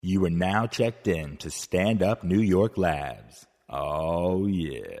You are now checked in to Stand Up New York Labs. Oh,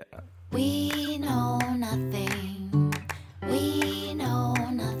 yeah. We know nothing. We know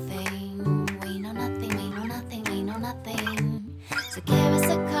nothing. We know nothing. We know nothing. We know nothing. So give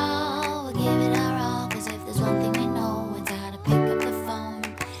us a call. We'll give it our all. 'Cause if there's one thing we know, it's how to pick up the phone.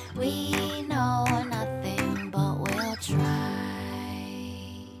 We know nothing, but we'll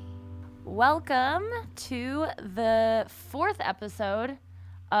try. Welcome to the fourth episode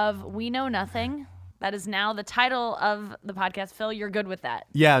of We Know Nothing. That is now the title of the podcast. Phil, you're good with that?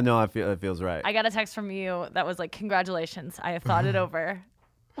 Yeah, no, it feels right. I got a text from you that was like, congratulations. I have thought it over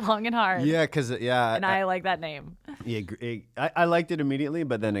long and hard. Yeah, because And I like that name. Yeah, I liked it immediately,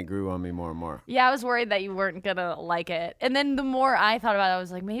 but then it grew on me more and more. Yeah, I was worried that you weren't going to like it. And then the more I thought about it, I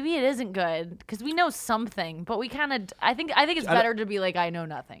was like, maybe it isn't good because we know something, but we kind of, I think it's better to be like, I know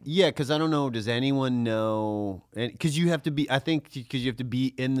nothing. Yeah, because I don't know, does anyone know? Because you have to be, I think, because you have to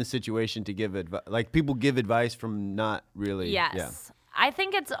be in the situation to give advice. Like, people give advice from not really. Yes. Yeah. I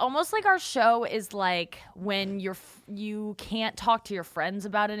think it's almost like our show is like when you can't talk to your friends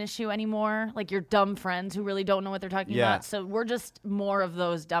about an issue anymore, like your dumb friends who really don't know what they're talking about. So we're just more of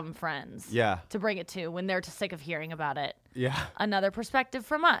those dumb friends. Yeah. To bring it to when they're too sick of hearing about it. Yeah. Another perspective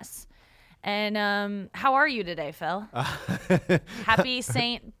from us. And how are you today, Phil? Happy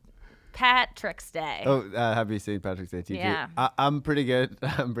St. Patrick's Day. Oh, happy St. Patrick's Day to you. Yeah. I'm pretty good.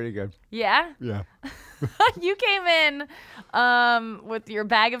 I'm pretty good. Yeah? Yeah. You came in with your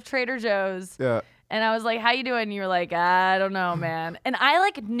bag of Trader Joe's. Yeah. And I was like, how you doing? And you were like, I don't know, man. And I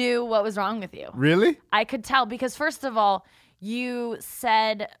like knew what was wrong with you. Really? I could tell because first of all, you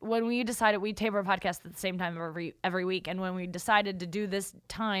said when we decided we tape our podcast at the same time every week. And when we decided to do this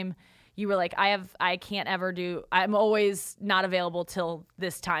time, you were like, I'm always not available till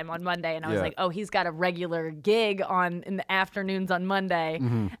this time on Monday. And I was like, oh, he's got a regular gig in the afternoons on Monday.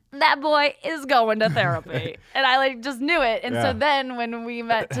 Mm-hmm. That boy is going to therapy. And I just knew it. And so then when we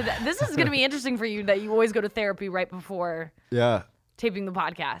met today, this is going to be interesting for you that you always go to therapy right before taping the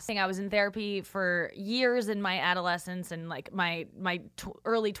podcast. I was in therapy for years in my adolescence and like my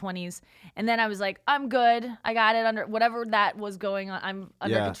early 20s. And then I was like, I'm good. I got it under whatever that was going on. I'm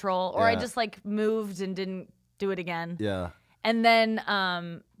under control. Or I just like moved and didn't do it again. Yeah. And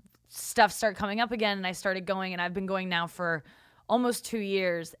then stuff started coming up again and I started going and I've been going now for almost 2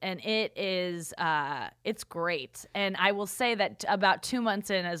 years and it is, it's great. And I will say that about 2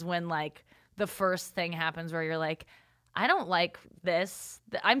 months in is when like the first thing happens where you're like, I don't like this.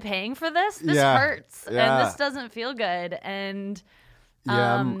 I'm paying for this. This hurts. And this doesn't feel good. And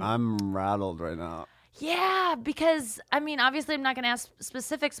I'm rattled right now. yeah, because I mean, obviously I'm not going to ask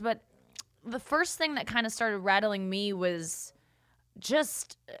specifics, but the first thing that kind of started rattling me was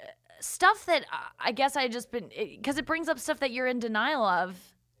just stuff that I guess I just been, because it brings up stuff that you're in denial of.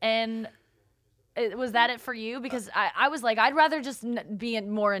 And was that it for you? Because I was like, I'd rather just be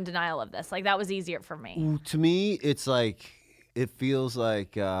more in denial of this. Like, that was easier for me. Ooh, to me, it's like, it feels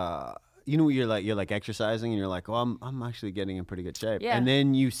like, you're like exercising and you're like, oh, I'm actually getting in pretty good shape. Yeah. And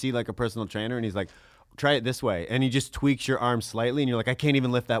then you see like a personal trainer and he's like, try it this way. And he just tweaks your arm slightly and you're like, I can't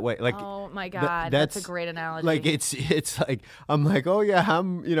even lift that way. Like, oh my God, that's a great analogy. Like, it's like, I'm like, oh yeah,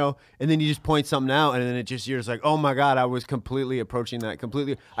 and then you just point something out and then you're just like, oh my God, I was completely approaching that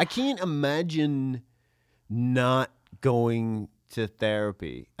completely. I can't imagine not going to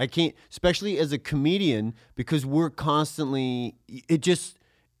therapy. I can't, especially as a comedian, because we're constantly,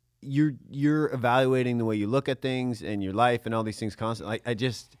 you're evaluating the way you look at things and your life and all these things constantly.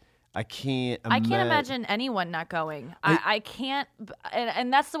 I can't imagine anyone not going. I can't,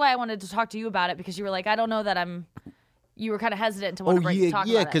 and that's the way I wanted to talk to you about it because you were like, I don't know that you were kind of hesitant to want to talk about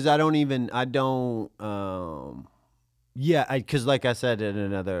it. Yeah, because because like I said in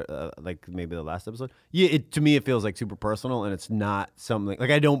another, like maybe the last episode, to me it feels like super personal and it's not something, like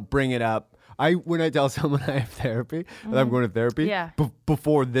I don't bring it up. When I tell someone I have therapy, that I'm going to therapy,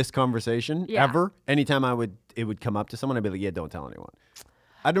 before this conversation, ever, anytime it would come up to someone, I'd be like, yeah, don't tell anyone.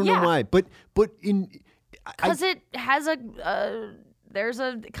 I don't know why, but because it has there's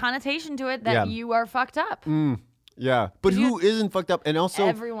a connotation to it that you are fucked up. Yeah, but who isn't fucked up? And also,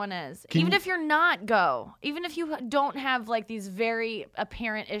 everyone is. Even if you're not even if you don't have like these very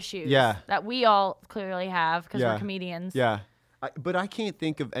apparent issues that we all clearly have because we're comedians. Yeah. But I can't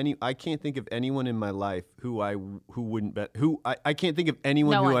think of anyone in my life I can't think of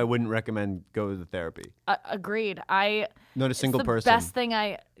anyone who I wouldn't recommend go to the therapy. Agreed. Not a single person. Best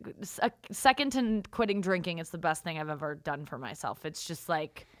thing second to quitting drinking, it's the best thing I've ever done for myself. It's just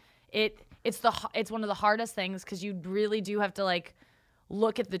like it's one of the hardest things because you really do have to like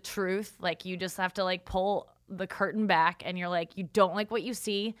look at the truth. Like you just have to like pull the curtain back and you're like, you don't like what you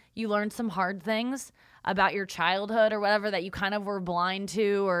see. You learned some hard things about your childhood or whatever that you kind of were blind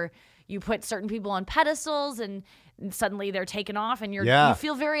to, or you put certain people on pedestals and suddenly they're taken off and you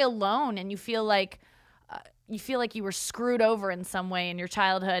feel very alone, and you feel like you were screwed over in some way in your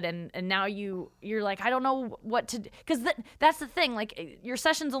childhood, and now you're like, I don't know what to do. Because that's the thing, like your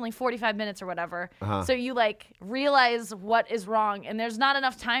session's only 45 minutes or whatever, so you like realize what is wrong, and there's not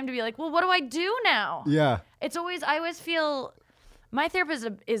enough time to be like, well, what do I do now? Yeah. I always feel my therapist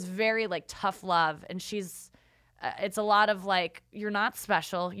is very like tough love, and she's it's a lot of like, you're not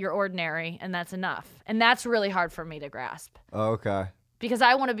special, you're ordinary, and that's enough. And that's really hard for me to grasp. Oh, okay. Because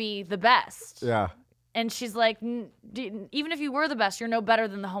I want to be the best. Yeah. And she's like, even if you were the best, you're no better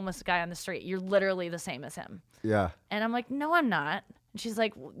than the homeless guy on the street. You're literally the same as him. Yeah. And I'm like, no, I'm not. And she's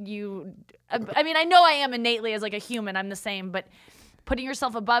like, I mean, I know I am innately as like a human. I'm the same, but putting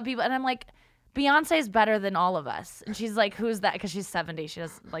yourself above people. And I'm like, Beyonce's better than all of us. And she's like, who's that? Because she's 70. She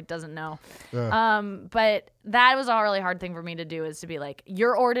doesn't know. Yeah. But that was a really hard thing for me to do, is to be like,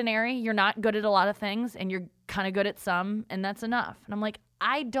 you're ordinary. You're not good at a lot of things, and you're kind of good at some, and that's enough. And I'm like,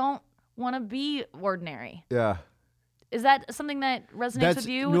 I don't want to be ordinary. Yeah. Is that something that resonates with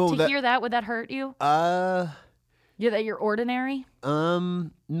you? Hear that, would that hurt you? Yeah, that you're ordinary?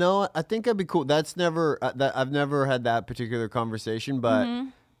 No, I think I'd be cool. That's never I've never had that particular conversation, but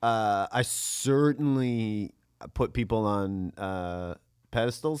I certainly put people on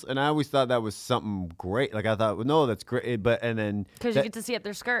pedestals, and I always thought that was something great. Like I thought, well, no, that's great, and then because you get to see up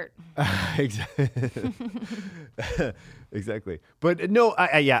their skirt. Exactly. But no,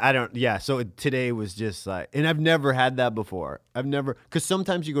 I don't. Yeah. So today was just like, and I've never had that before. Because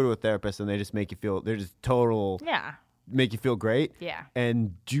sometimes you go to a therapist and they just make you feel, they're just total. Yeah. Make you feel great. Yeah.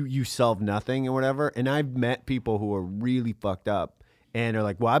 And you solve nothing or whatever. And I've met people who are really fucked up and are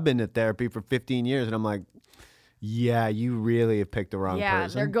like, well, I've been in therapy for 15 years. And I'm like, yeah, you really have picked the wrong person. Yeah,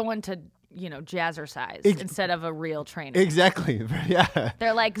 they're going to, jazzercise instead of a real trainer. Exactly. Yeah.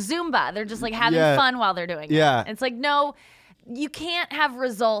 They're like Zumba. They're just like having fun while they're doing it. Yeah. It's like, no, you can't have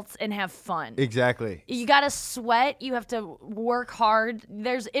results and have fun. Exactly. You got to sweat. You have to work hard.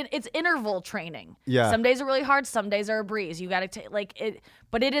 It's interval training. Yeah. Some days are really hard. Some days are a breeze. You got to take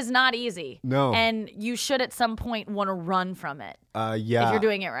but it is not easy. No. And you should at some point want to run from it. Yeah. If you're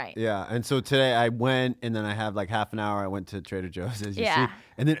doing it right. Yeah. And so today I went, and then I have like half an hour. I went to Trader Joe's, as you see.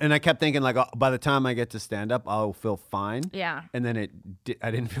 And I kept thinking like, by the time I get to stand up, I'll feel fine. Yeah. And then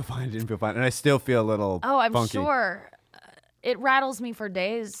I didn't feel fine. And I still feel a little I'm funky. sure. It rattles me for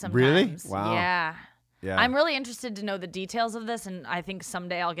days sometimes. Really? Wow. Yeah. Yeah. I'm really interested to know the details of this, and I think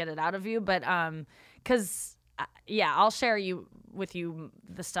someday I'll get it out of you. But because I'll share with you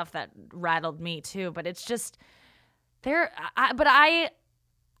the stuff that rattled me too. But it's just it's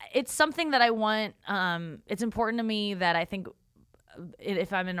something that I want. It's important to me that I think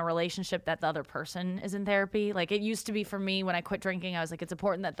if I'm in a relationship that the other person is in therapy. Like it used to be for me when I quit drinking, I was like, it's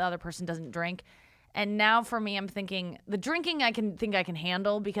important that the other person doesn't drink. And now for me, I'm thinking the drinking I can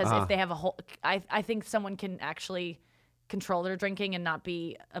handle, because if they have I think someone can actually control their drinking and not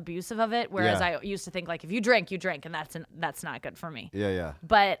be abusive of it. Whereas I used to think like, if you drink, and that's not good for me. Yeah.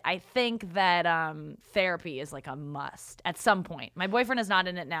 But I think that therapy is like a must at some point. My boyfriend is not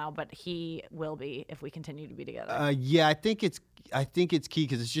in it now, but he will be if we continue to be together. Yeah, I think it's key,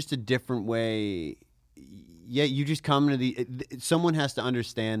 because it's just a different way. Yeah, you just come to someone has to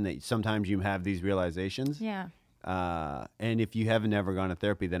understand that sometimes you have these realizations. Yeah. And if you haven't ever gone to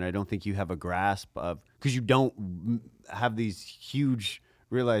therapy, then I don't think you have a grasp of, because you don't have these huge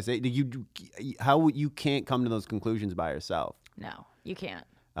realizations. You can't come to those conclusions by yourself. No, you can't.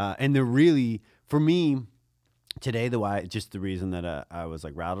 And they're really, for me, today, the reason that I was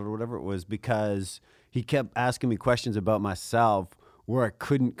like rattled or whatever, was because he kept asking me questions about myself where I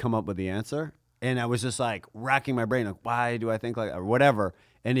couldn't come up with the answer. And I was just like racking my brain, like, why do I think like that, or whatever?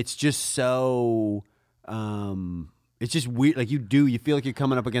 And it's just so, it's just weird. Like you feel like you're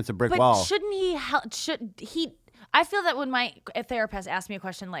coming up against a brick wall. But shouldn't he? I feel that when my therapist asked me a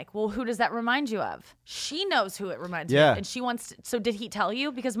question like, well, who does that remind you of? She knows who it reminds me of, and she wants to, so did he tell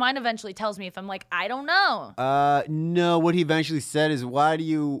you? Because mine eventually tells me if I'm like, I don't know. No, what he eventually said is,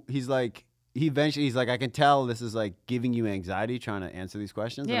 he's like, I can tell this is like giving you anxiety trying to answer these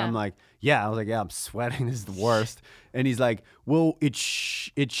questions. Yeah. And I'm like, I was like, I'm sweating. This is the worst. And he's like, well, it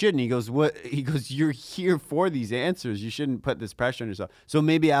shouldn't. He goes, what? He goes, you're here for these answers. You shouldn't put this pressure on yourself. So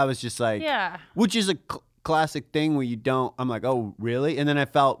maybe I was just like, which is a classic thing where I'm like, oh, really? And then I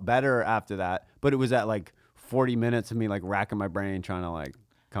felt better after that. But it was at like 40 minutes of me like racking my brain trying to like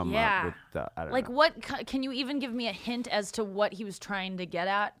come up with, I don't know. What, can you even give me a hint as to what he was trying to get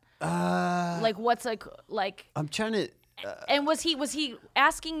at? Like what's like? I'm trying to. And was he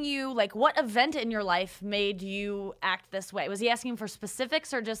asking you like what event in your life made you act this way? Was he asking for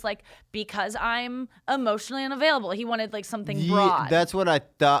specifics or just like because I'm emotionally unavailable? He wanted like something broad. That's what I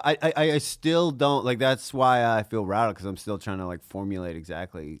thought. I still don't like. That's why I feel rattled because I'm still trying to like formulate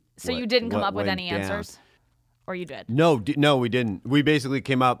exactly. So you didn't come up with any answers, or you did? No, we didn't. We basically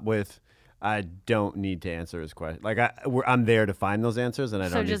came up with. I don't need to answer his question. Like I'm there to find those answers, and I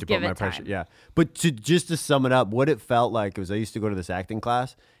don't need to put my pressure. Yeah, but just to sum it up, what it felt like was I used to go to this acting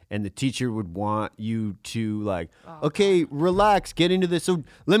class, and the teacher would want you to like, okay, relax, get into this. So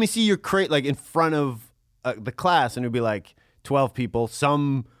let me see your crate like in front of the class, and it'd be like 12 people,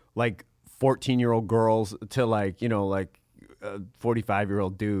 some like 14-year-old girls to like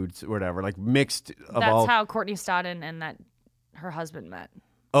 45-year-old dudes, or whatever, like mixed. That's how Courtney Stodden and that her husband met.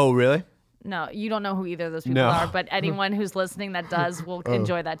 Oh, really? No, you don't know who either of those people are, but anyone who's listening that does will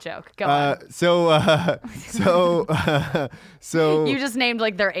enjoy that joke. Go on. So you just named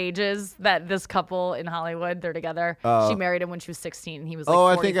like their ages. That this couple in Hollywood, they're together. She married him when she was 16. He was like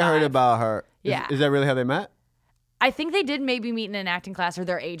 45. I think I heard about her. Yeah. Is that really how they met? I think they did maybe meet in an acting class or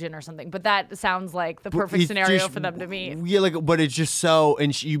their agent or something. But that sounds like the perfect scenario for them to meet. Yeah, like, but it's just so.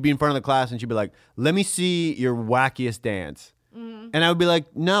 And you'd be in front of the class, and she'd be like, "Let me see your wackiest dance." And I would be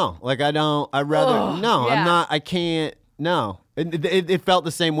like, no, like I'd rather, no, yeah. I'm not, I can't, no. It felt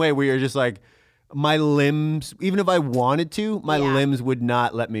the same way where you're just like, my limbs, even if I wanted to, my limbs would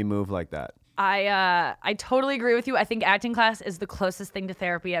not let me move like that. I totally agree with you. I think acting class is the closest thing to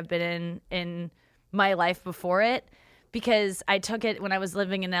therapy I've been in my life before it, because I took it when I was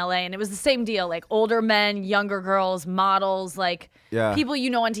living in LA, and it was the same deal, like older men, younger girls, models, like people you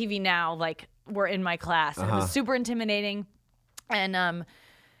know on TV now, like were in my class. And it was super intimidating. And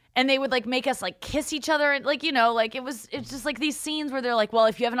they would like make us like kiss each other, and like like it's just like these scenes where they're like, well,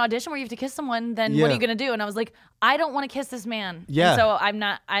 if you have an audition where you have to kiss someone, then what are you gonna do? And I was like, I don't want to kiss this man. Yeah. And so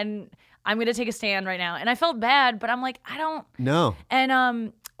I'm gonna take a stand right now. And I felt bad, but I'm like, I don't. No.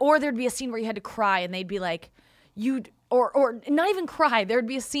 And or there'd be a scene where you had to cry, and they'd be like, or not even cry. There'd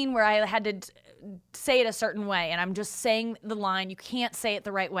be a scene where I had to say it a certain way, and I'm just saying the line. You can't say it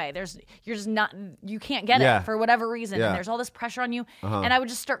the right way. You can't get it for whatever reason, and there's all this pressure on you. And I would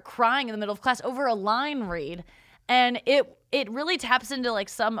just start crying in the middle of class over a line read, and it really taps into like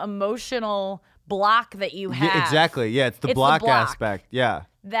some emotional block that you have. Yeah, exactly. Yeah, it's the block aspect. Yeah.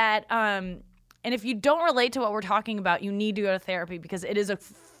 That and if you don't relate to what we're talking about, you need to go to therapy, because it is a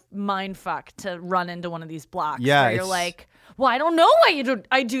mind fuck to run into one of these blocks where you're like, well, I don't know why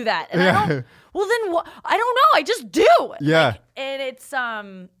I do that, and I don't. Well, then I don't know. I just do. Yeah. Like, and it's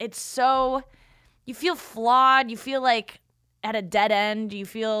so, you feel flawed. You feel like at a dead end. You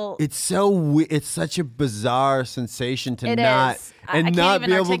feel. It's such a bizarre sensation to not is. I not can't be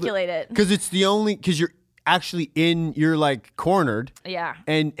even able articulate it. Because you're actually you're like cornered. Yeah.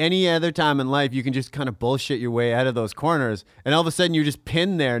 And any other time in life, you can just kind of bullshit your way out of those corners. And all of a sudden, you're just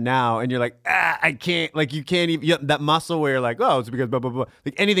pinned there now. And you're like, I can't, like, you can't even, that muscle where you're like, oh, it's because blah, blah, blah.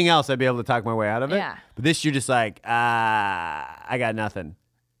 Like anything else, I'd be able to talk my way out of it. Yeah. But this, you're just like, I got nothing.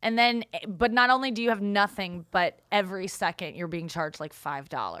 And then, but not only do you have nothing, but every second you're being charged like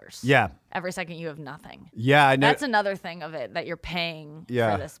 $5. Yeah. Every second you have nothing. Yeah. I know. That's another thing of it, that you're paying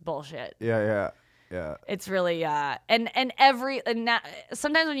for this bullshit. Yeah. It's really sometimes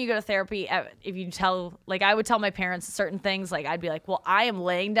when you go to therapy, if you tell, like, I would tell my parents certain things, like I'd be like, well, I am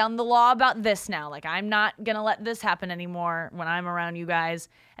laying down the law about this now, like I'm not gonna let this happen anymore when I'm around you guys.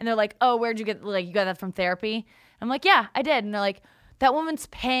 And they're like, oh, where'd you get, like, you got that from therapy? I'm like, yeah, I did. And they're like, that woman's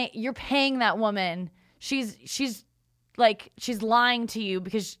you're paying that woman, she's like, she's lying to you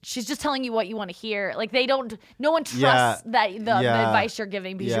because she's just telling you what you want to hear. Like, no one trusts the advice you're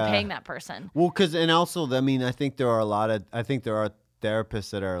giving because you're paying that person. Well, and also, I mean, I think there are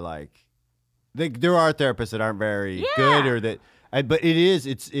therapists that are like, there are therapists that aren't very good, or that, but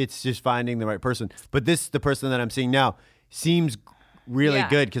it's just finding the right person. But the person that I'm seeing now seems really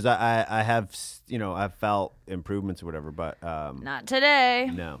good, because I have, I've felt improvements or whatever, but not today.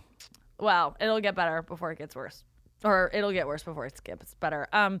 No. Well, it'll get better before it gets worse. Or it'll get worse before it gets better.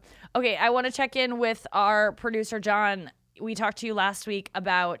 Okay, I want to check in with our producer, John. We talked to you last week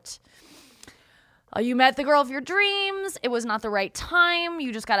about you met the girl of your dreams. It was not the right time.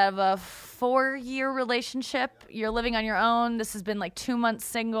 You just got out of a 4-year relationship. You're living on your own. This has been like 2 months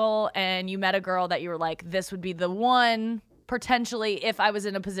single, and you met a girl that you were like, this would be the one, potentially, if I was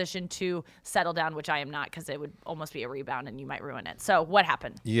in a position to settle down, which I am not, because it would almost be a rebound and you might ruin it. So what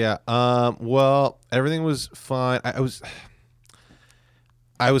happened? Yeah. Well, everything was fine. I was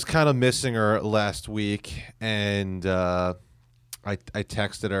kind of missing her last week, and I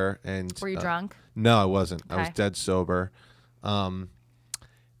texted her and Were you drunk? No, I wasn't. I was Okay. dead sober. And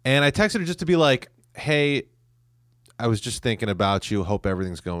I texted her just to be like, hey, I was just thinking about you. Hope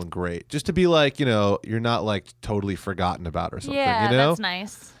everything's going great. Just to be like, you're not like totally forgotten about or something. Yeah, that's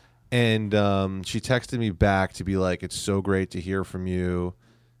nice. And she texted me back to be like, it's so great to hear from you.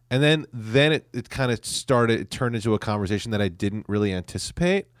 And then it kind of it turned into a conversation that I didn't really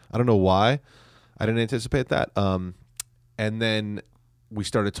anticipate. I don't know why I didn't anticipate that. And then we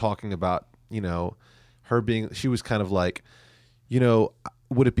started talking about, her she was kind of like,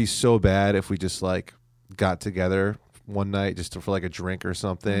 would it be so bad if we just like got together one night just for like a drink or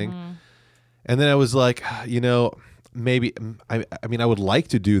something? Mm-hmm. And then I was like, maybe, I mean, I would like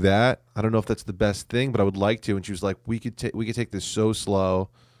to do that. I don't know if that's the best thing, but I would like to. And she was like, we could take this so slow.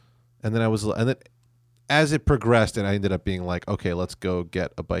 And then as it progressed, and I ended up being like, okay, let's go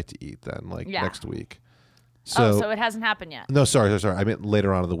get a bite to eat then, like next week. So it hasn't happened yet. No, sorry. I meant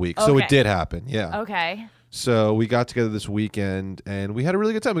later on in the week. So it did happen. Yeah. Okay. So we got together this weekend and we had a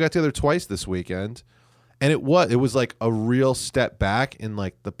really good time. We got together twice this weekend. And it was like a real step back in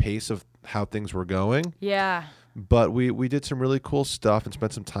like the pace of how things were going. Yeah. But we did some really cool stuff and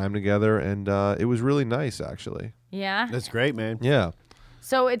spent some time together, and it was really nice, actually. Yeah. That's great, man. Yeah.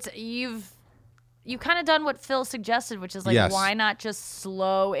 So you've kind of done what Phil suggested, which is like, Yes. why not just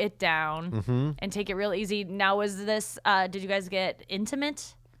slow it down and take it real easy? Now, was this? Did you guys get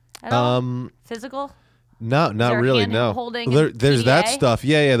intimate at all? Physical? No, not there really. hand No. holding Well, and there's that PDA? stuff.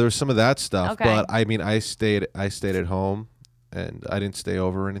 Yeah. There was some of that stuff. Okay. But I mean, I stayed at home, and I didn't stay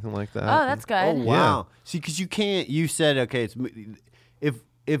over or anything like that. Oh, that's good. Oh wow! See, because you can't. You said okay. It's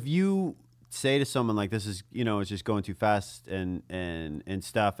if you say to someone like this is it's just going too fast and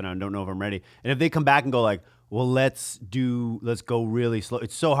stuff, and I don't know if I'm ready. And if they come back and go like, well, let's go really slow.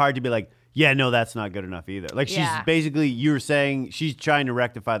 It's so hard to be like, yeah, no, that's not good enough either. Like Yeah. she's basically you're saying she's trying to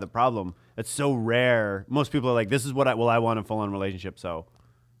rectify the problem. That's so rare. Most people are like, this is what I want a full on relationship. So,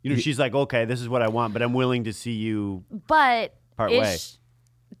 she's like, okay, this is what I want, but I'm willing to see you. But Part way.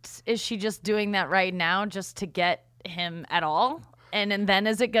 is she just doing that right now just to get him at all? And then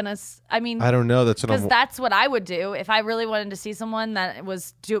is it gonna? I mean, I don't know. because that's what I would do if I really wanted to see someone that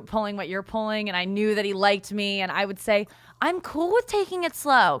was pulling what you're pulling, and I knew that he liked me, and I would say I'm cool with taking it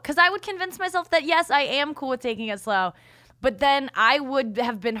slow, because I would convince myself that yes, I am cool with taking it slow, but then I would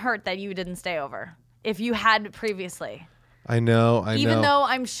have been hurt that you didn't stay over if you had previously. I know. Even though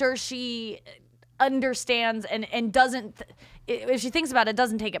I'm sure she understands and doesn't, if she thinks about it,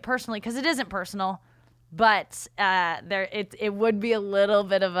 doesn't take it personally, because it isn't personal. But it would be a little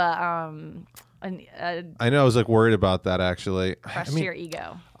bit of a I know. I was like worried about that actually. crush I mean, to your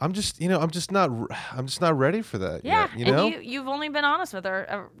ego. I'm just not ready for that. Yeah, yet, you know. and you've only been honest with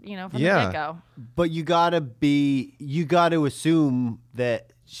her, from the Yeah. get go. But you gotta assume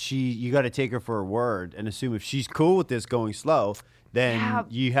that you gotta take her for her word and assume if she's cool with this going slow, then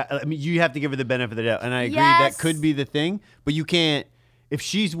Yeah. you have to give her the benefit of the doubt. And I agree Yes. that could be the thing, but you can't. If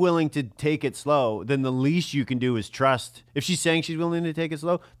she's willing to take it slow, then the least you can do is trust. If she's saying she's willing to take it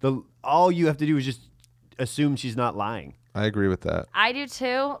slow, all you have to do is just assume she's not lying. I agree with that. I do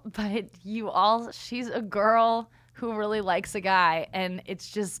too, but she's a girl who really likes a guy, and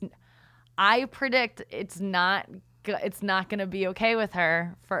it's just, I predict it's not going to be okay with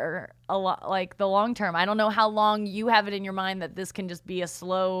her for the long term. I don't know how long you have it in your mind that this can just be a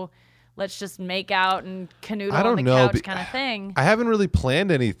slow, let's just make out and canoodle on the couch kind of thing. I haven't really planned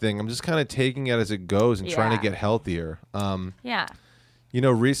anything. I'm just kind of taking it as it goes and trying to get healthier. Yeah.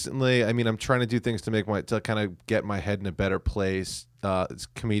 Recently, I mean, I'm trying to do things to kind of get my head in a better place. It's a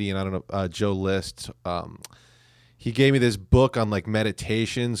comedian, I don't know, Joe List. He gave me this book on like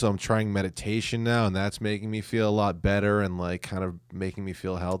meditation, so I'm trying meditation now, and that's making me feel a lot better and like kind of making me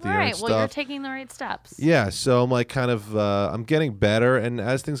feel healthier. All right. and stuff. Well, you're taking the right steps. Yeah, so I'm like kind of I'm getting better, and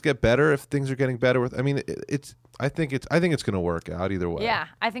as things get better, if things are getting better I think it's going to work out either way. Yeah,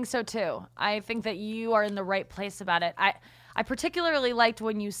 I think so too. I think that you are in the right place about it. I particularly liked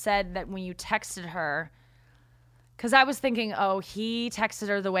when you said that when you texted her, because I was thinking, oh, he texted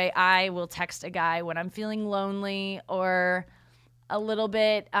her the way I will text a guy when I'm feeling lonely or a little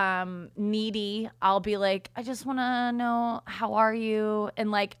bit needy. I'll be like, I just want to know, how are you?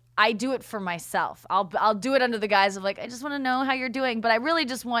 And like, I do it for myself. I'll do it under the guise of like, I just want to know how you're doing. But I really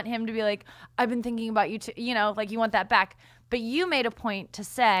just want him to be like, I've been thinking about you too. Like you want that back. But you made a point to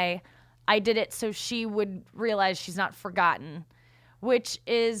say, I did it so she would realize she's not forgotten, which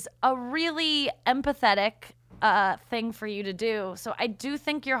is a really empathetic thing for you to do. So I do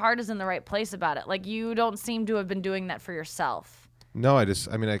think your heart is in the right place about it. Like you don't seem to have been doing that for yourself. No, I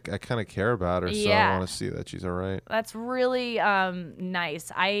mean, I kind of care about her, so I Yeah. want to see that she's all right. That's really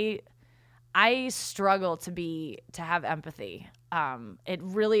nice. I struggle to have empathy. It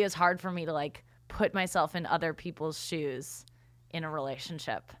really is hard for me to like put myself in other people's shoes in a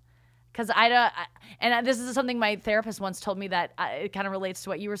relationship. Because this is something my therapist once told me that it kind of relates to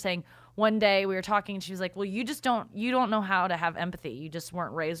what you were saying. One day we were talking and she was like, well, you don't know how to have empathy. You just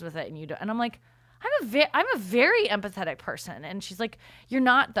weren't raised with it. And I'm like, I'm a very empathetic person. And she's like, you're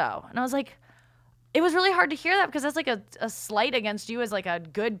not though. And I was like, it was really hard to hear that because that's like a slight against you as like a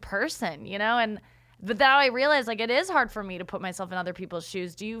good person, you know? But now I realize like it is hard for me to put myself in other people's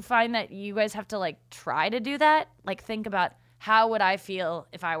shoes. Do you find that you guys have to like try to do that? Like think about how would I feel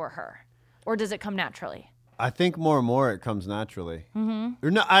if I were her? Or does it come naturally? I think more and more it comes naturally. Mm-hmm. Or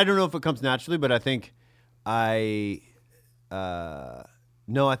no, I don't know if it comes naturally, but I think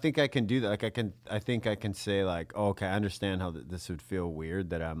no, I think I can do that. Like I think I can say like, oh, okay, I understand how this would feel weird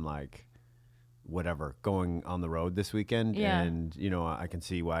that I'm like, whatever, going on the road this weekend, and you know I can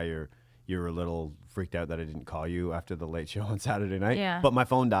see why you're a little freaked out that I didn't call you after the late show on Saturday night. Yeah. But my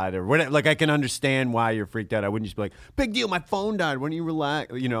phone died or whatever. Like I can understand why you're freaked out. I wouldn't just be like, big deal, my phone died. Why don't you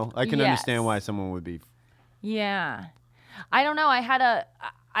relax? You know, I can understand why someone would be. Yeah, I don't know.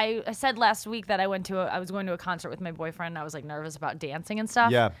 I said last week that I was going to a concert with my boyfriend. And I was like nervous about dancing and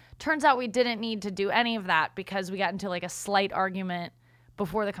stuff. Yeah. Turns out we didn't need to do any of that because we got into like a slight argument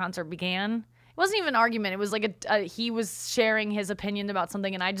before the concert began. It wasn't even an argument. It was like he was sharing his opinion about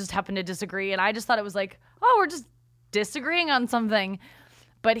something and I just happened to disagree. And I just thought it was like, oh, we're just disagreeing on something.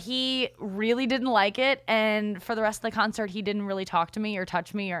 But he really didn't like it. And for the rest of the concert, he didn't really talk to me or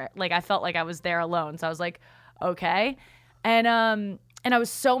touch me or like I felt like I was there alone. So I was like, okay. And I was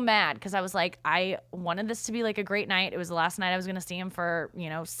so mad because I was like, I wanted this to be like a great night. It was the last night I was going to see him for,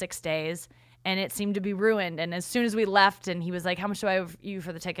 6 days. And it seemed to be ruined. And as soon as we left and he was like, how much do I owe you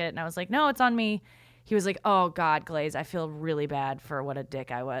for the ticket? And I was like, no, it's on me. He was like, oh, God, Glaze, I feel really bad for what a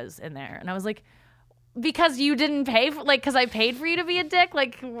dick I was in there. And I was like, because you didn't pay for, because I paid for you to be a dick?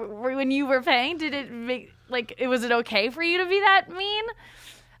 Like, when you were paying, did it make, was it okay for you to be that mean?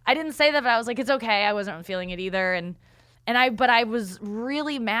 I didn't say that, but I was like, it's okay. I wasn't feeling it either. But I was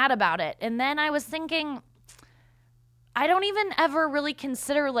really mad about it. And then I was thinking, I don't even ever really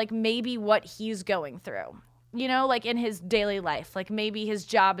consider maybe what he's going through, in his daily life, maybe his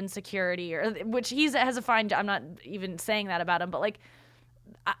job insecurity which has a fine job. I'm not even saying that about him, but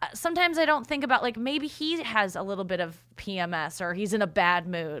sometimes I don't think about maybe he has a little bit of PMS or he's in a bad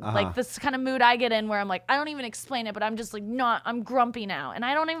mood. This kind of mood I get in where I'm like, I don't even explain it, but I'm just I'm grumpy now. And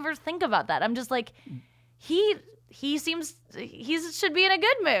I don't ever think about that. I'm just like, he should be in a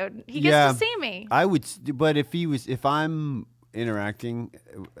good mood. He gets to see me. I would, but if I'm interacting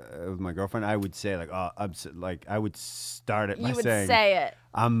with my girlfriend, I would say I would start it by saying, you would say it.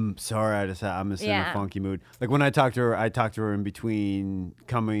 I'm sorry, I'm just in a funky mood. Like when I talked to her in between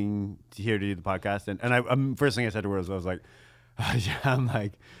coming here to do the podcast, and first thing I said to her was, I was like, yeah, I'm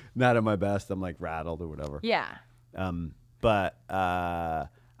not at my best. I'm rattled or whatever. Yeah. But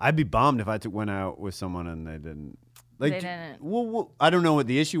I'd be bummed if I went out with someone and they didn't. They didn't. Well, I don't know what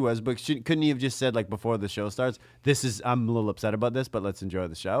the issue was, but couldn't he have just said before the show starts, I'm a little upset about this, but let's enjoy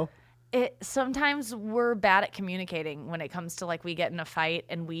the show? Sometimes we're bad at communicating when it comes to we get in a fight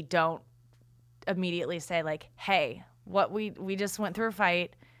and we don't immediately say hey, what we just went through a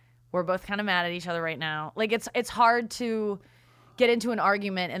fight. We're both kind of mad at each other right now. It's hard to get into an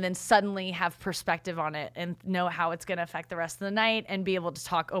argument and then suddenly have perspective on it and know how it's going to affect the rest of the night and be able to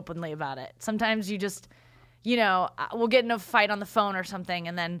talk openly about it. Sometimes you just, we'll get in a fight on the phone or something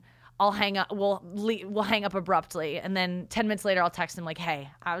and then I'll hang up. We'll hang up abruptly, and then 10 minutes later, I'll text him "Hey,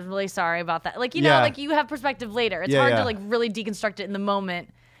 I was really sorry about that." You have perspective later. It's hard to really deconstruct it in the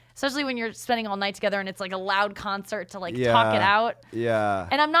moment, especially when you're spending all night together and it's a loud concert to talk it out. Yeah.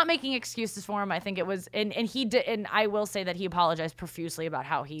 And I'm not making excuses for him. I think it was, and he did, and I will say that he apologized profusely about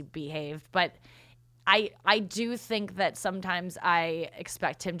how he behaved. But I do think that sometimes I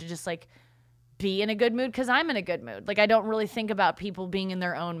expect him to just be in a good mood because I'm in a good mood. I don't really think about people being in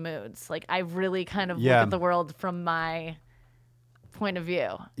their own moods. I really kind of look at the world from my point of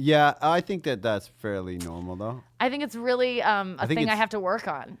view. Yeah, I think that's fairly normal, though. I think it's really a thing I have to work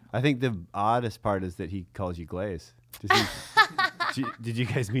on. I think the oddest part is that he calls you Glaze. Did you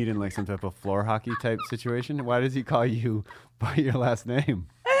guys meet in some type of floor hockey type situation? Why does he call you by your last name?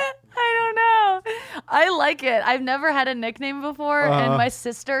 I like it. I've never had a nickname before, and my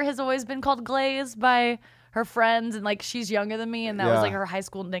sister has always been called Glaze by her friends, and she's younger than me, and that was her high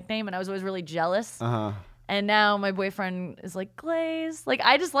school nickname, and I was always really jealous. And now my boyfriend is like, Glaze. Like,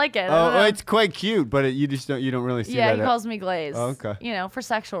 I just like it. I don't Oh, know. it's quite cute, but you don't really see that. Yeah, he calls me Glaze. Oh, okay. You know, for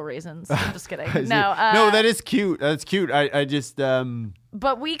sexual reasons. I'm just kidding. I see. No, No, that is cute. That's cute. I just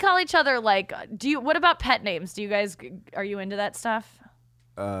But we call each other like. What about pet names? Do you guys are you into that stuff?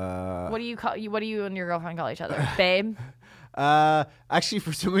 What do you call you? What do you and your girlfriend call each other? Babe. Actually,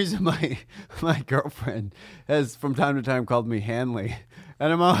 for some reason, my girlfriend has from time to time called me Hanley,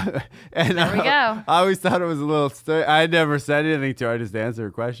 and There we go. I always thought it was a little. I never said anything to her. I just answered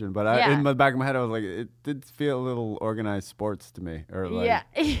her question, but Yeah. in the back of my head, I was like, it did feel a little organized sports to me, or like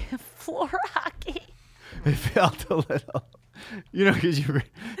Yeah. Floor hockey. it felt a little, because it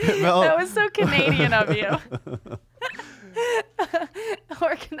felt, That was so Canadian of you.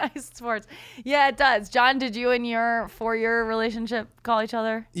 Organized sports. Yeah, it does. John, did you and your 4-year relationship call each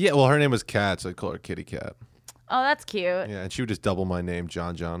other? Yeah, well, her name was Kat, so I call her Kitty Cat. Oh, that's cute. Yeah, and she would just double my name,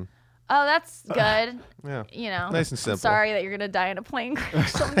 John John. Oh, that's good. Yeah. You know, Nice and simple. I'm sorry that you're gonna die in a plane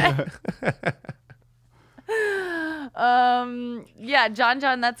crash someday. Yeah,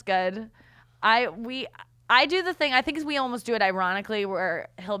 John, that's good. I do the thing, I think we almost do it ironically, where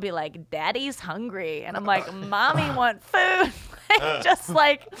he'll be like, Daddy's hungry. And I'm like, Mommy want food. Just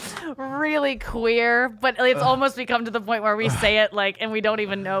like really queer. But it's almost become to the point where we say it like, and we don't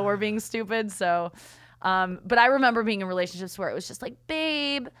even know we're being stupid. So, but I remember being in relationships where it was just like,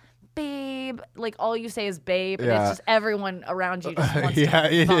 babe, like all you say is babe, and Yeah. it's just everyone around you just wants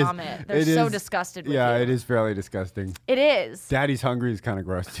to vomit. They're so disgusted with you. Yeah, it is fairly disgusting. It is. Daddy's hungry is kind of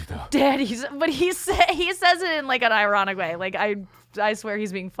gross too, though. Daddy's, but he says it in like an ironic way. Like I swear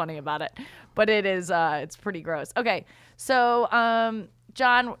he's being funny about it, but it is it's pretty gross. Okay, so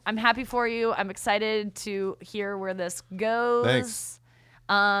John, I'm happy for you. I'm excited to hear where this goes. Thanks.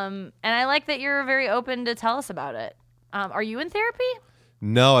 And I like that you're very open to tell us about it. Are you in therapy?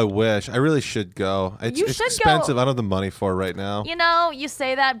 No, I wish. I really should go. It's You should go. expensive. I don't have the money for it right now. You know, you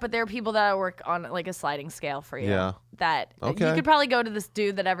say that, but there are people that work on like a sliding scale for you. Yeah. That you Okay. could probably go to this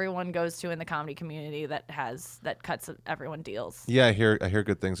dude that everyone goes to in the comedy community that cuts everyone deals. Yeah, I hear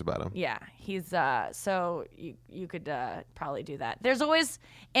good things about him. Yeah, he's so you could probably do that. There's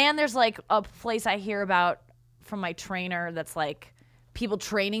like a place I hear about from my trainer that's like people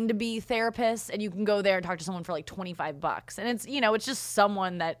training to be therapists, and you can go there and talk to someone for like $25, and it's just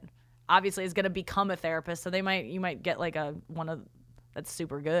someone that obviously is going to become a therapist, so you might get like that's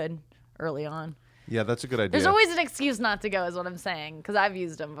super good early on. Yeah, that's a good idea. There's always an excuse not to go, is what I'm saying, because I've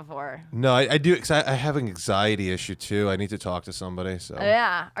used them before. No, I do. Cause I have an anxiety issue too. I need to talk to somebody. So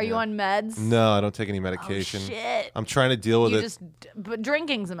Yeah. Are you on meds? no, I don't take any Oh, medication. shit. I'm trying to deal with it. But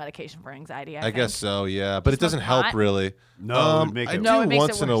drinking's a medication for anxiety. I I think. guess so. Yeah, but it doesn't help pot? really. No, it would make I it do No, it makes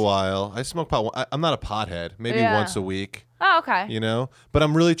once it in a worse. while. I smoke pot. I'm not a pothead. Maybe Yeah. once a week. Oh, okay. You know, but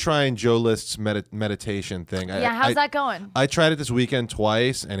I'm really trying Joe List's meditation thing. Yeah, how's that going? I tried it this weekend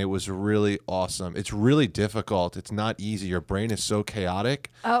twice, and it was really awesome. It's really difficult. It's not easy. Your brain is so chaotic.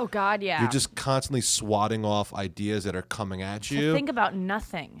 Oh God, yeah. You're just constantly swatting off ideas that are coming at to you. think about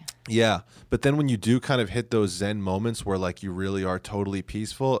nothing. Yeah, but then when you do kind of hit those Zen moments where like you really are totally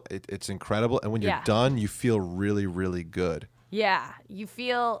peaceful, it's incredible. And when you're Yeah. done, you feel really, really good. Yeah, you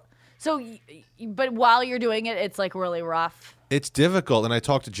feel so. But while you're doing it, it's like really rough. It's difficult, and I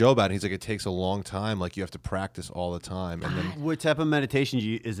talked to Joe about it. He's like, it takes a long time. Like you have to practice all the time, and then What type of meditation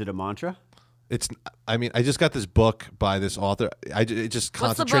is it? A mantra? it's. I mean, I just got this book by this author. It just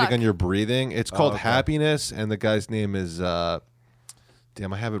What's the concentrating book? on your breathing. It's called okay. Happiness, and the guy's name is.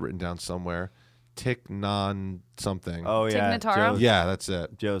 Damn, I have it written down somewhere. Thich Nhat something. Oh yeah, Tig Notaro? Yeah, that's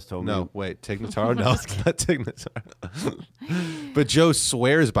it. Joe's told me. No, wait, Tig Notaro? No, it's not Tig Notaro. But Joe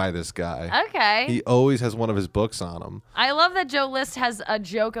swears by this guy. Okay. He always has one of his books on him. I love that Joe List has a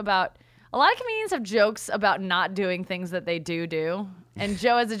joke about. A lot of comedians have jokes about not doing things that they do. And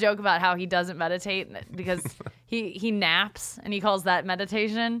Joe has a joke about how he doesn't meditate because he naps, and he calls that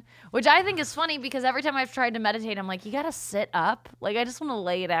meditation, which I think is funny because every time I've tried to meditate, I'm like, you got to sit up. Like, I just want to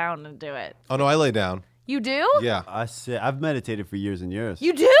lay down and do it. Oh, no, I lay down. You do? Yeah. I've meditated for years and years.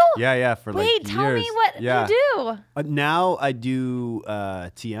 You do? Yeah, for like Wait, years. tell me what yeah. you do. Now I do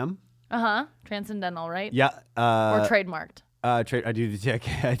TM. Transcendental, right? Yeah. Or trademarked. I do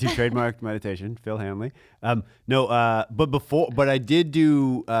trademarked meditation. Phil Hanley. But I did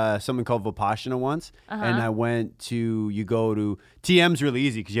do something called Vipassana once, and I went to. You go to TM's really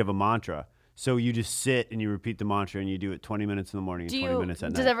easy because you have a mantra. So you just sit and you repeat the mantra, and you do it 20 minutes in the morning and 20 minutes at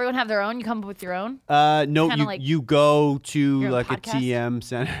night. Does everyone have their own? You come up with your own? No, Kinda like you go to your own like a podcast? TM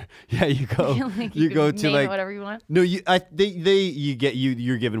center. Yeah, you go. Like you can go to name it like whatever you want. No,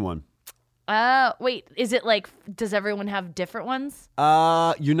 you're given one. Wait, is it like, does everyone have different ones?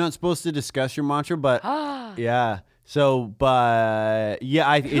 You're not supposed to discuss your mantra, but yeah. So, but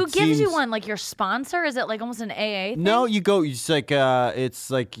yeah, Who gives you one? Like your sponsor? Is it like almost an AA thing? No, you go. It's like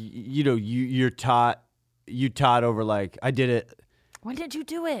you're taught. You taught over like I did it. When did you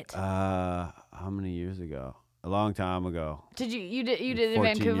do it? How many years ago? A long time ago. Did you did it in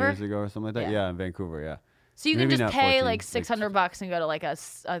 14 Vancouver? years ago or something like that? Yeah, in Vancouver. Yeah. So you Maybe can just not pay 14, like $600 and go to like a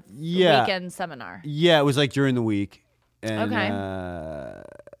Yeah. weekend seminar. Yeah, it was like during the week. And, Okay.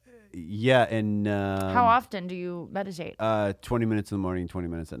 Yeah, and How often do you meditate? 20 minutes in the morning, 20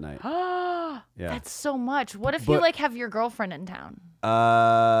 minutes at night. Yeah. That's so much. What if you But- like have your girlfriend in town?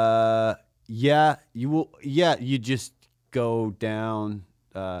 Yeah, you will. Yeah, you just go down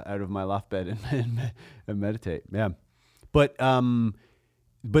out of my loft bed and meditate. Yeah, but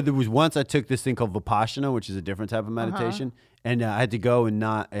there was once I took this thing called Vipassana, which is a different type of meditation, and I had to go and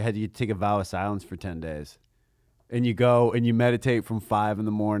I had to take a vow of silence for 10 days, and you go and you meditate from 5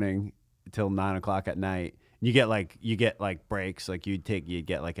 a.m. till 9 o'clock at night. You get like breaks, like you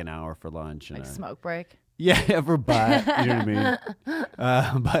get like an hour for lunch and Like smoke break? yeah, for butt. You know what I mean?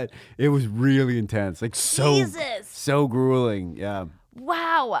 But it was really intense. Like Jesus. so grueling. Yeah.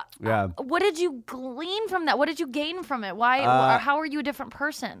 Wow. Yeah. What did you glean from that? What did you gain from it? Why? How are you a different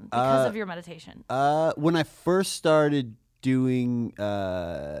person because of your meditation? When I first started doing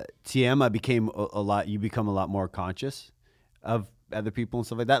TM, I became you become a lot more conscious of other people and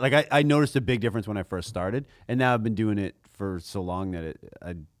stuff like that. Like I noticed a big difference when I first started, and now I've been doing it for so long that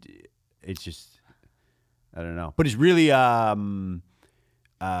it's just, I don't know. But it's really, you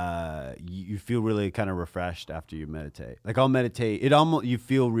feel really kind of refreshed after you meditate. Like I'll meditate. You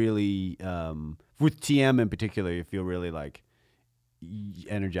feel really, with TM in particular, you feel really like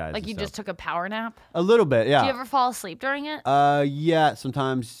energized. Like you just took a power nap? A little bit, yeah. Do you ever fall asleep during it? Yeah,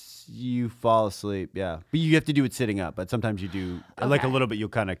 sometimes you fall asleep, yeah. But you have to do it sitting up, but sometimes you do, like a little bit, you'll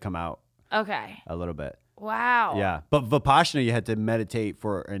kind of come out Okay. a little bit. Wow. Yeah. But Vipassana, you had to meditate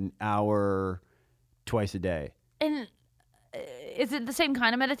for an hour twice a day. And is it the same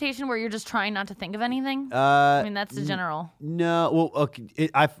kind of meditation where you're just trying not to think of anything? I mean, that's the general. No, well, okay.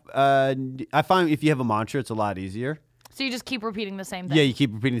 I find if you have a mantra, it's a lot easier. So you just keep repeating the same thing? Yeah, you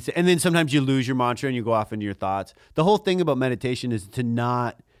keep repeating the same. And then sometimes you lose your mantra and you go off into your thoughts. The whole thing about meditation is to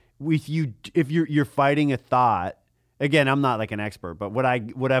not, if you're fighting a thought, again, I'm not like an expert, but what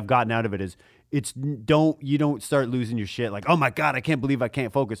I've gotten out of it is you don't start losing your shit like, oh my God, I can't believe I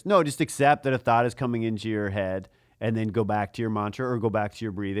can't focus. No, just accept that a thought is coming into your head and then go back to your mantra or go back to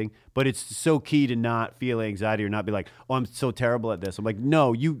your breathing. But it's so key to not feel anxiety or not be like, oh, I'm so terrible at this. I'm like,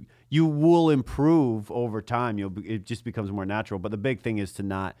 no, you will improve over time. It just becomes more natural. But the big thing is to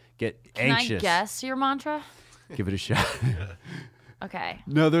not get anxious. Can I guess your mantra? Give it a shot. Okay.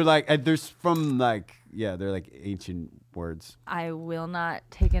 No, they're like, they're like ancient words. I will not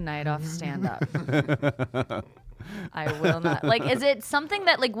take a night off stand up. I will not. Like, is it something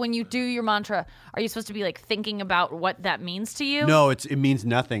that, like, when you do your mantra, are you supposed to be, like, thinking about what that means to you? No, it means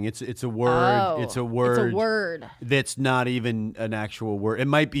nothing. It's a word. Oh, it's a word. It's a word. That's not even an actual word. It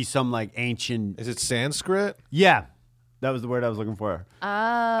might be some, like, ancient. Is it Sanskrit? Yeah. That was the word I was looking for. Oh.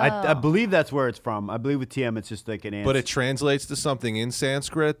 I believe that's where it's from. I believe with TM, it's just like an answer. But it translates to something in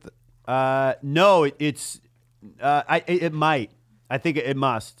Sanskrit? No, it might. I think it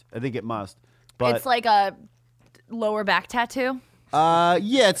must. But It's like a lower back tattoo? yeah,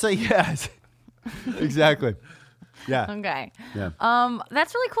 it's like, yes. Exactly. Yeah. Okay. Yeah.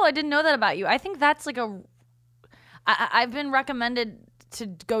 That's really cool. I didn't know that about you. I think that's like I've been recommended to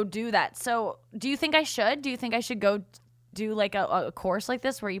go do that. So do you think I should? Do you think I should go do like a course like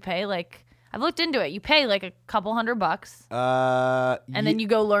this where you pay like, I've looked into it. You pay like a couple $100 and then you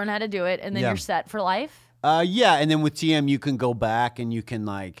go learn how to do it and then you're set for life. Yeah, and then with TM you can go back and you can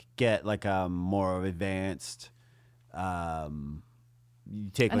like get like a more advanced. You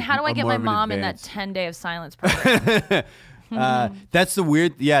take. And like, how do I get my mom in that 10-day of silence program? That's the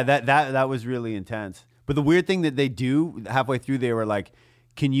weird. Yeah, that was really intense. But the weird thing that they do halfway through, they were like,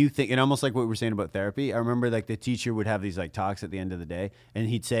 "Can you think?" And almost like what we were saying about therapy. I remember like the teacher would have these like talks at the end of the day, and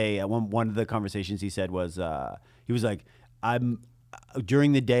he'd say one of the conversations he said was he was like,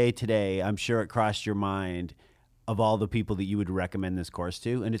 during the day today, I'm sure it crossed your mind of all the people that you would recommend this course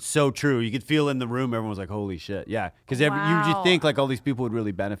to. And it's so true. You could feel in the room, everyone was like, holy shit. Yeah. Because you just think like all these people would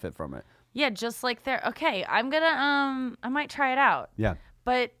really benefit from it. Yeah, just like okay, I'm gonna I might try it out. Yeah.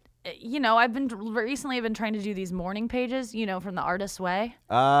 But I've been trying to do these morning pages, from the Artist's Way.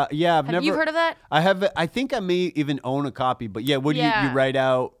 Yeah, Have you heard of that? I have. I think I may even own a copy, but yeah, what do you write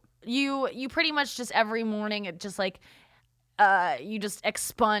out? You pretty much just every morning, it just like you just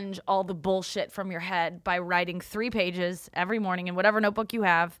expunge all the bullshit from your head by writing 3 pages every morning in whatever notebook you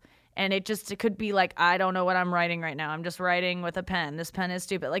have. And it could be like, I don't know what I'm writing right now. I'm just writing with a pen. This pen is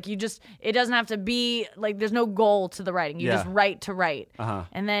stupid. Like it doesn't have to be like, there's no goal to the writing. You just write to write.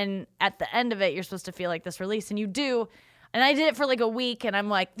 And then at the end of it, you're supposed to feel like this release, and you do. And I did it for like a week, and I'm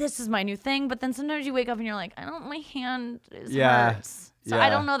like, this is my new thing. But then sometimes you wake up and you're like, my hand hurts. So I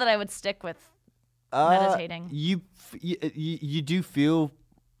don't know that I would stick with meditating. You do feel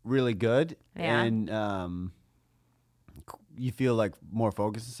really good, and you feel like more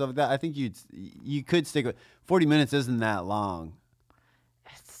focused and stuff like that. I think you could stick with 40 minutes. Isn't that long?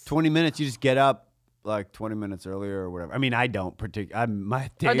 20 minutes. You just get up like 20 minutes earlier or whatever. I mean, I don't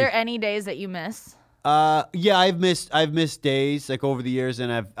my days. Are there any days that you miss? Yeah, I've missed days like over the years,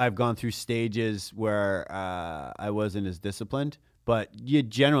 and I've gone through stages where I wasn't as disciplined. But you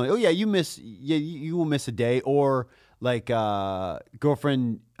generally, you will miss a day, or like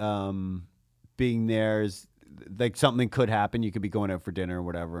girlfriend being there is like something could happen. You could be going out for dinner or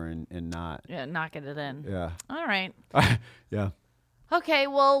whatever, and not Knocking it in. Yeah. All right. Yeah. Okay,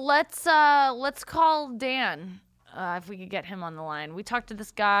 well let's call Dan. If we could get him on the line. We talked to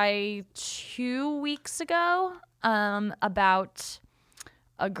this guy 2 weeks ago about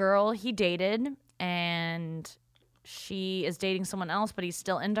a girl he dated, and she is dating someone else, but he's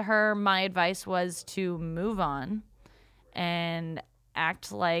still into her. My advice was to move on and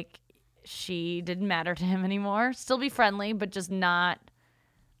act like she didn't matter to him anymore. Still be friendly, but just not.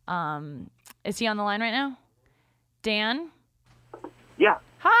 Is he on the line right now? Dan? Yeah.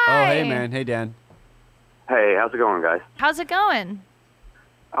 Hi. Oh, hey, man. Hey, Dan. Hey, how's it going, guys? How's it going?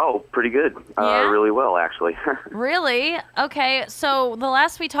 Oh, pretty good. Yeah? Really well, actually. Really? Okay, so the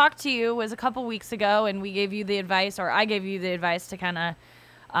last we talked to you was a couple weeks ago, and we gave you the advice, or I gave you the advice to kind of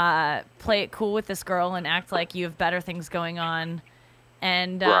play it cool with this girl and act like you have better things going on.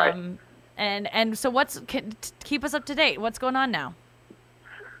 And right. And so keep us up to date. What's going on now?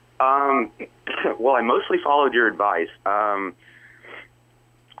 Well, I mostly followed your advice.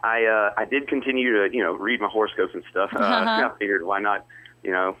 I did continue to, read my horoscopes and stuff. I figured why not,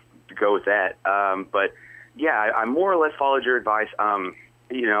 go with that. But yeah, I more or less followed your advice. I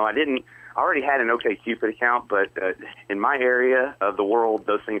already had an OkCupid account, but in my area of the world,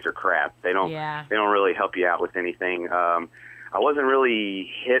 those things are crap. They don't really help you out with anything. I wasn't really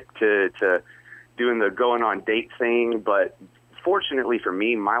hip to doing the going on date thing, but fortunately for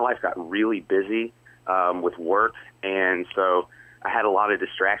me, my life got really busy with work, and so I had a lot of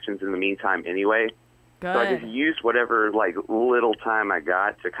distractions in the meantime anyway. Good. So I just used whatever little time I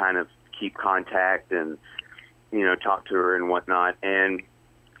got to kind of keep contact and talk to her and whatnot. And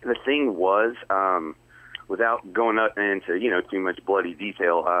the thing was, without going up into too much bloody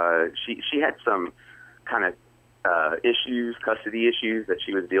detail, she had some kind of custody issues that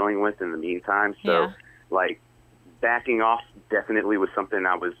she was dealing with in the meantime. So backing off definitely was something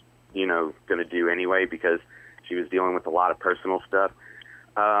I was going to do anyway, because she was dealing with a lot of personal stuff.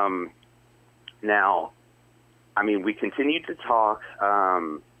 Now, I mean, we continued to talk.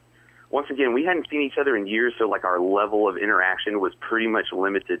 Once again, we hadn't seen each other in years, so our level of interaction was pretty much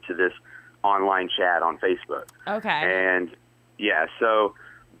limited to this online chat on Facebook. Okay. And yeah, so,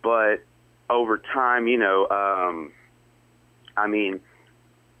 but over time, I mean,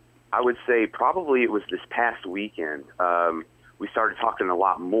 I would say probably it was this past weekend, we started talking a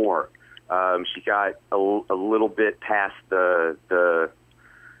lot more. She got a little bit past the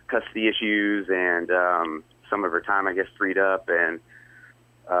custody issues, and some of her time, I guess, freed up, and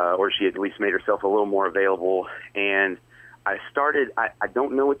or she at least made herself a little more available. And I started, I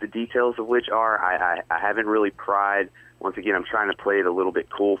don't know what the details of which are. I haven't really pried. Once again, I'm trying to play it a little bit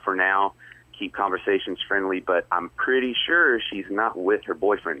cool for now, keep conversations friendly, but I'm pretty sure she's not with her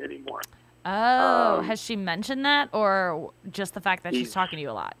boyfriend anymore. Oh, has she mentioned that, or just the fact that she's talking to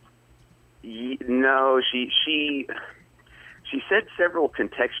you a lot? No, she said several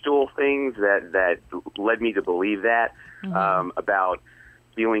contextual things that led me to believe that, about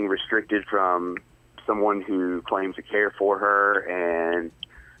feeling restricted from someone who claims to care for her, and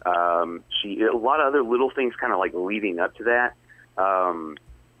a lot of other little things kind of leading up to that, about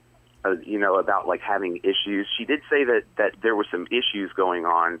having issues. She did say that there were some issues going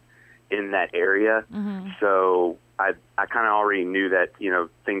on in that area, so I kind of already knew that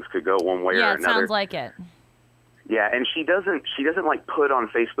things could go one way or another. Yeah, it sounds like it. Yeah, and she doesn't put on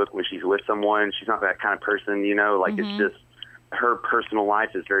Facebook when she's with someone. She's not that kind of person, It's just her personal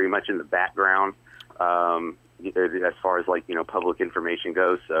life is very much in the background, as far as public information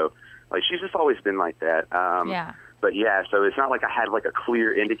goes. So she's just always been like that. Yeah. But yeah, so it's not like I had a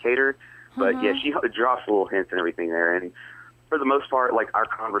clear indicator, but yeah, she drops little hints and everything there. And for the most part, like, our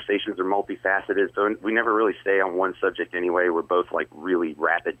conversations are multifaceted, so we never really stay on one subject anyway. We're both, like, really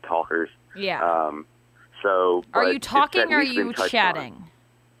rapid talkers. Yeah. So, are but you talking it's or are at least been you touched chatting? on.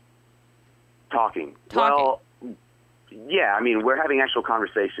 Talking. Talking. Well, yeah, I mean, we're having actual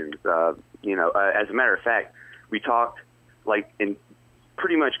conversations. As a matter of fact, we talked, like, in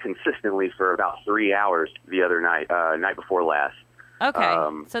pretty much consistently for about 3 hours the other night, night before last.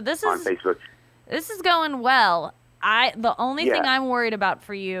 Okay. So this on is Facebook. This is going well. The only thing Yeah. I'm worried about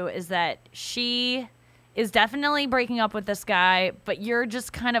for you is that she is definitely breaking up with this guy, but you're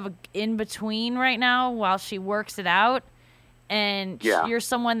just kind of in between right now while she works it out. And Yeah. you're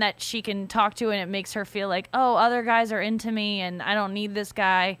someone that she can talk to, and it makes her feel like, oh, other guys are into me, and I don't need this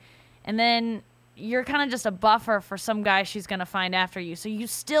guy. And then you're kind of just a buffer for some guy she's going to find after you. So you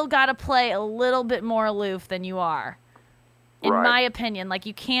still got to play a little bit more aloof than you are, in Right. my opinion. Like,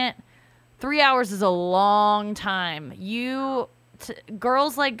 you can't. 3 hours is a long time.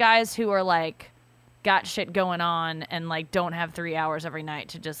 Girls like guys who are like got shit going on and like don't have 3 hours every night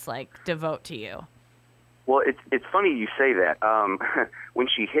to just like devote to you. Well, it's funny you say that. When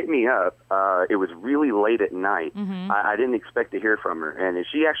she hit me up, it was really late at night. Mm-hmm. I didn't expect to hear from her, and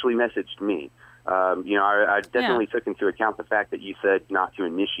she actually messaged me. I definitely took into account the fact that you said not to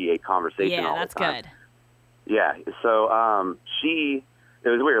initiate conversation all that's the time. good. Yeah, so it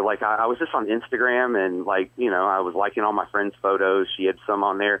was weird. Like, I was just on Instagram, and, like, I was liking all my friends' photos. She had some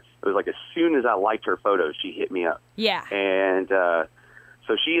on there. It was like as soon as I liked her photos, she hit me up. Yeah. And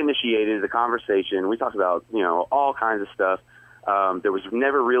so she initiated the conversation. We talked about, all kinds of stuff. There was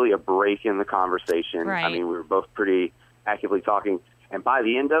never really a break in the conversation. Right. I mean, we were both pretty actively talking. And by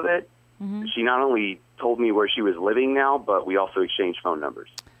the end of it, Mm-hmm. she not only told me where she was living now, but we also exchanged phone numbers.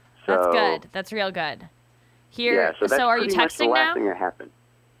 So, That's good. That's real good. Here. Yeah, so that's are you pretty much the texting last now? thing that happened.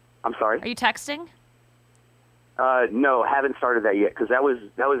 I'm sorry? Are you texting? No, haven't started that yet, because that was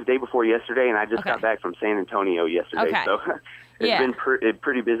the day before yesterday, and I just Okay. got back from San Antonio yesterday. Okay. So it's Yeah. been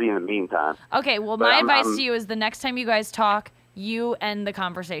pretty busy in the meantime. Okay, well, But my I'm- advice I'm- to you is the next time you guys talk, you end the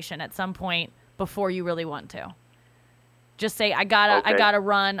conversation at some point before you really want to. Just say, I Okay. gotta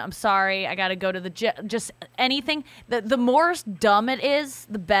run. I'm sorry. I gotta go to the gym. Just anything. The more dumb it is,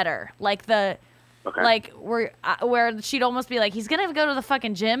 the better. Like Okay. where she'd almost be like, he's gonna go to the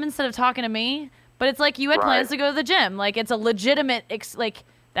fucking gym instead of talking to me. But it's like you had plans Right. to go to the gym. Like, it's a legitimate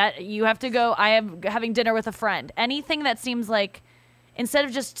that you have to go. I am having dinner with a friend. Anything that seems like, instead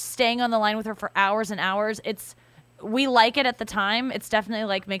of just staying on the line with her for hours and hours, we like it at the time. It's definitely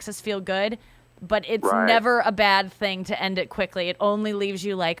like makes us feel good, but it's Right. never a bad thing to end it quickly. It only leaves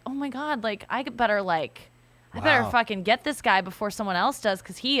you like, oh my God, like I better fucking get this guy before someone else does,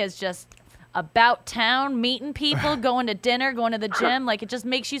 because he is just about town, meeting people, going to dinner, going to the gym. Like, it just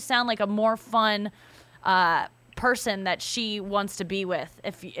makes you sound like a more fun person that she wants to be with.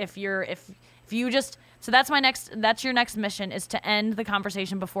 If you just, so that's your next mission, is to end the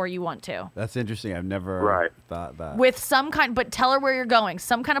conversation before you want to. That's interesting. I've never Right. thought that. With some kind, but tell her where you're going.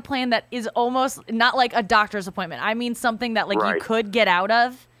 Some kind of plan that is almost not like a doctor's appointment. I mean something that like you Right. could get out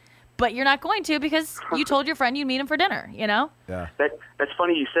of, but you're not going to because you told your friend you'd meet him for dinner, you know? Yeah. That's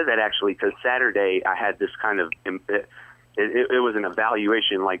funny you said that, actually, because Saturday I had this kind of it was an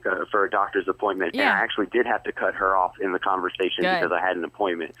evaluation, like for a doctor's appointment, and Yeah. I actually did have to cut her off in the conversation Good. because I had an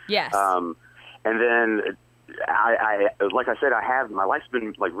appointment. Yes. And then I like I said, my life's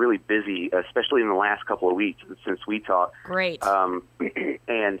been like really busy, especially in the last couple of weeks since we talked. Great.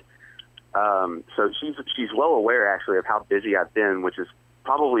 And so she's well aware, actually, of how busy I've been, which is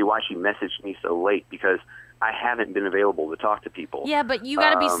probably why she messaged me so late, because I haven't been available to talk to people. Yeah, but you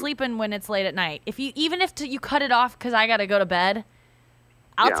got to be sleeping when it's late at night. Even if you cut it off because I got to go to bed,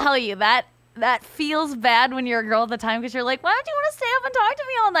 I'll Yeah. tell you that feels bad when you're a girl at the time, because you're like, why don't you want to stay up and talk to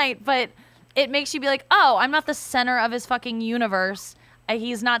me all night? But it makes you be like, oh, I'm not the center of his fucking universe.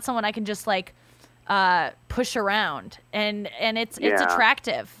 He's not someone I can just like push around, and it's Yeah.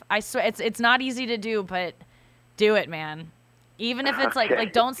 attractive. I swear, it's not easy to do, but do it, man. Even if it's Okay.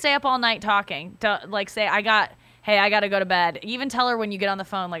 like don't stay up all night talking. Don't like say I got to go to bed. Even tell her when you get on the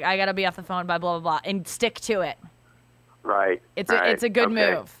phone, like, I got to be off the phone by blah blah blah, and stick to it. Right. It's Right. a good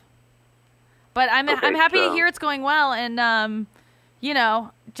Okay. move. But I'm Okay, happy to so- hear it's going well, and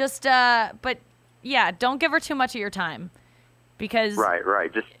just but yeah, don't give her too much of your time, because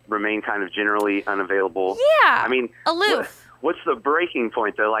Right. Just remain kind of generally unavailable. Yeah, I mean, aloof. What's the breaking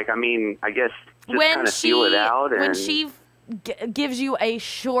point, though? Like, I mean, I guess just when kind of feel it out. when And, she gives you a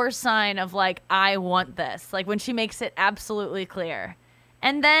sure sign of like, I want this, like when she makes it absolutely clear,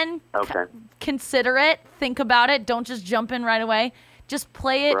 and then Okay. consider it, think about it, don't just jump in right away, just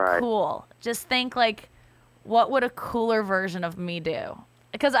play it Right. cool, just think like, what would a cooler version of me do?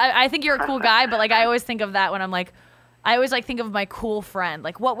 Because I think you're a cool guy, but like I always think of that when I'm like, I always like think of my cool friend.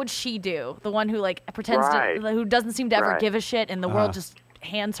 Like, what would she do? The one who like pretends to, who doesn't seem to ever give a shit, and the world just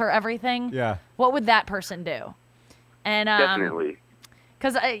hands her everything. Yeah. What would that person do? And Definitely.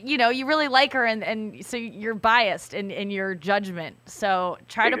 Because you really like her, and so you're biased in your judgment. So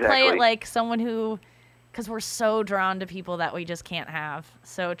try to play it like someone who, because we're so drawn to people that we just can't have.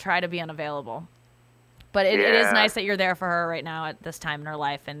 So try to be unavailable. But it is nice that you're there for her right now at this time in her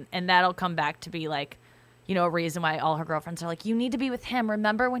life, and that'll come back to be like, a reason why all her girlfriends are like, you need to be with him.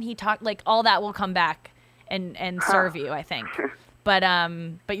 Remember when he talked? Like all that will come back and serve you, I think. But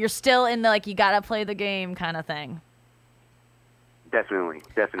you're still in the like you gotta play the game kind of thing. Definitely.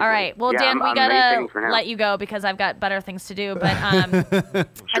 All right. Well, Dan, we gotta let you go because I've got better things to do. But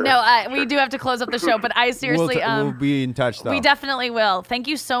no, we do have to close up the show. But I seriously, we'll be in touch though. We definitely will. Thank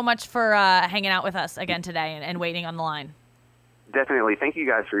you so much for hanging out with us again today and waiting on the line. Definitely. Thank you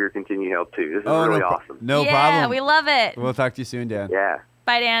guys for your continued help too. This is really awesome. No problem. Yeah, we love it. We'll talk to you soon, Dan. Yeah.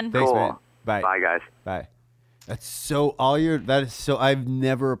 Bye, Dan. Thanks, Cool. man. Bye. Bye, guys. Bye. I've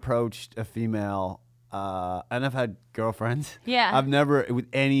never approached a female, and I've had girlfriends. Yeah. I've never with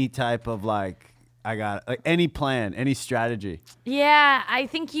any type of any plan, any strategy. Yeah, I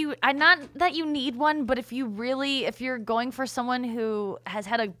think not that you need one, but if you're going for someone who has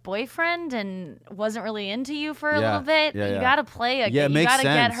had a boyfriend and wasn't really into you for a little bit, you gotta play it makes sense.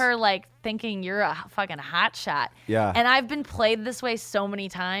 Get her like thinking you're a fucking hot shot. Yeah. And I've been played this way so many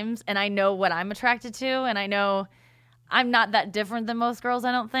times, and I know what I'm attracted to, and I know I'm not that different than most girls,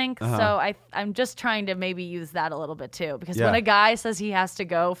 I don't think. So I'm just trying to maybe use that a little bit too, because when a guy says he has to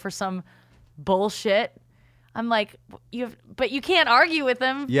go for some bullshit, I'm like, but you can't argue with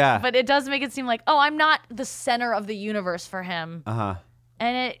him. Yeah. But it does make it seem like, I'm not the center of the universe for him.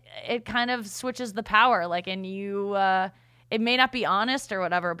 And it kind of switches the power. Like, and you, it may not be honest or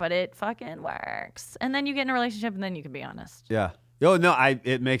whatever, but it fucking works. And then you get in a relationship, and then you can be honest. Yeah. Oh no,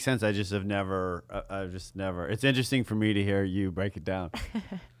 it makes sense. I just have never. It's interesting for me to hear you break it down.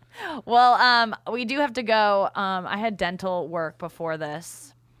 Well, we do have to go. I had dental work before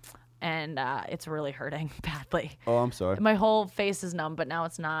this, and it's really hurting badly. Oh, I'm sorry. My whole face is numb, but now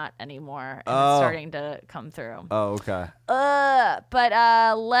it's not anymore. And it's starting to come through. Oh, okay.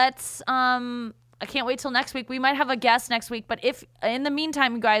 But let's I can't wait till next week. We might have a guest next week, but if in the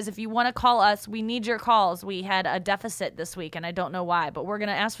meantime, guys, if you want to call us, we need your calls. We had a deficit this week, and I don't know why, but we're going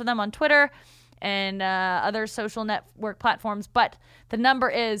to ask for them on Twitter and other social network platforms. But the number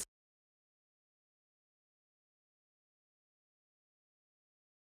is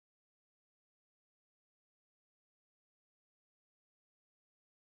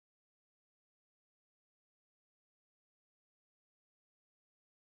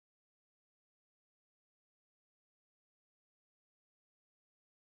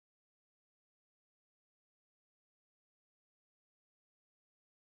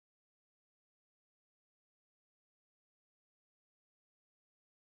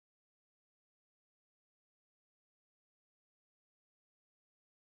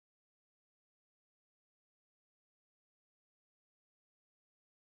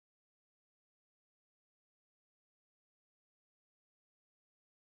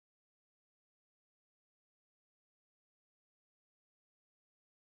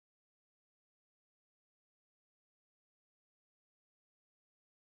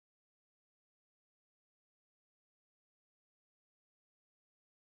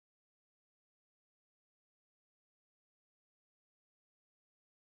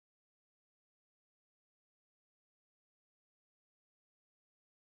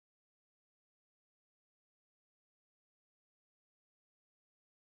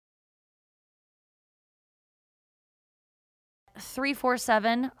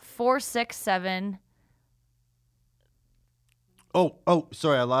 (347-467) Oh,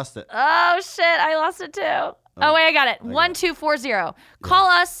 sorry, I lost it. Oh shit, I lost it too. Oh wait, I got it. 1240. Call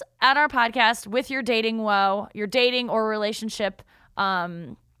us at our podcast with your dating woe, your dating or relationship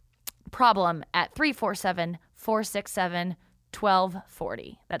problem at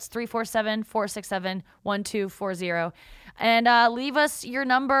 347-467-1240. That's 347-467-1240. And leave us your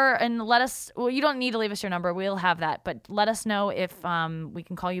number and let us. Well, you don't need to leave us your number. We'll have that, but let us know if we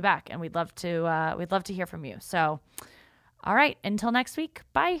can call you back, and we'd love to hear from you. So, all right, until next week.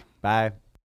 Bye. Bye.